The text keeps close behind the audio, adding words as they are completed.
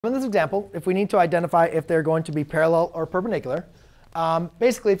In this example, if we need to identify if they're going to be parallel or perpendicular,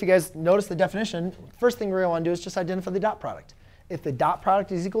 basically, if you guys notice the definition, first thing we're going to want to do is just identify the dot product. If the dot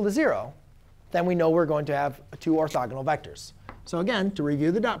product is equal to 0, then we know we're going to have two orthogonal vectors. So again, to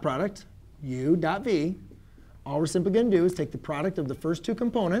review the dot product, u dot v, all we're simply going to do is take the product of the first two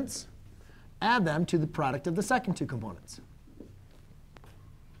components, add them to the product of the second two components.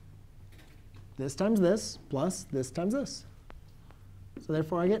 This times this plus this times this. So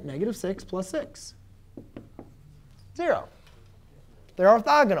therefore, I get -6 plus 6. 0. They're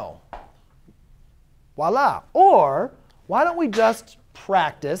orthogonal. Voila. Or why don't we just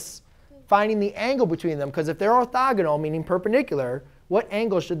practice finding the angle between them? Because if they're orthogonal, meaning perpendicular, what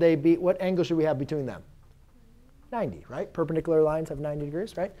angle should they be? What angle should we have between them? 90, right? Perpendicular lines have 90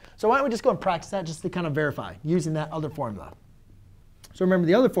 degrees, right? So why don't we just go and practice that just to kind of verify using that other formula? So remember,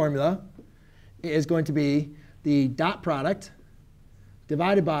 the other formula is going to be the dot product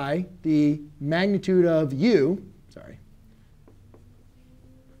divided by the magnitude of u,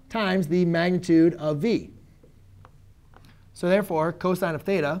 times the magnitude of v. So therefore, cosine of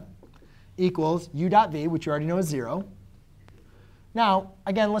theta equals u dot v, which you already know is 0. Now,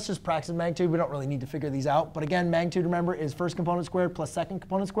 again, let's just practice magnitude. We don't really need to figure these out. But again, magnitude, remember, is first component squared plus second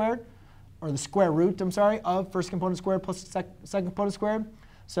component squared, or the square root, I'm sorry, of first component squared plus second component squared.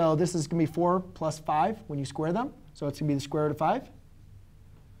 So this is going to be 4 plus 5 when you square them. So it's going to be the square root of 5.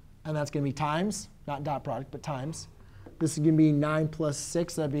 And that's going to be times, not dot product, but times. This is going to be 9 plus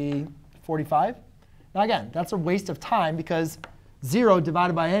 6. That'd be 45. Now again, that's a waste of time because 0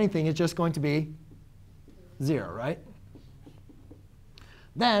 divided by anything is just going to be 0, right?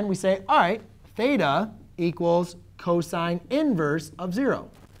 Then we say, all right, theta equals cosine inverse of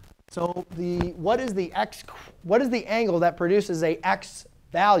 0. So what is the angle that produces a x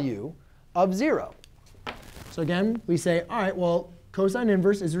value of 0? So again, we say, all right, well, cosine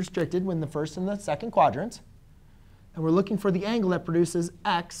inverse is restricted when the first and the second quadrants. And we're looking for the angle that produces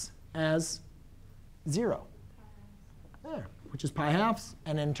x as 0. There, which is pi halves.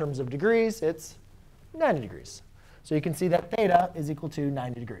 And in terms of degrees, it's 90 degrees. So you can see that theta is equal to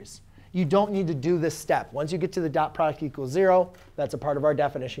 90 degrees. You don't need to do this step. Once you get to the dot product equals 0, that's a part of our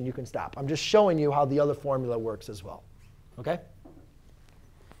definition. You can stop. I'm just showing you how the other formula works as well. OK?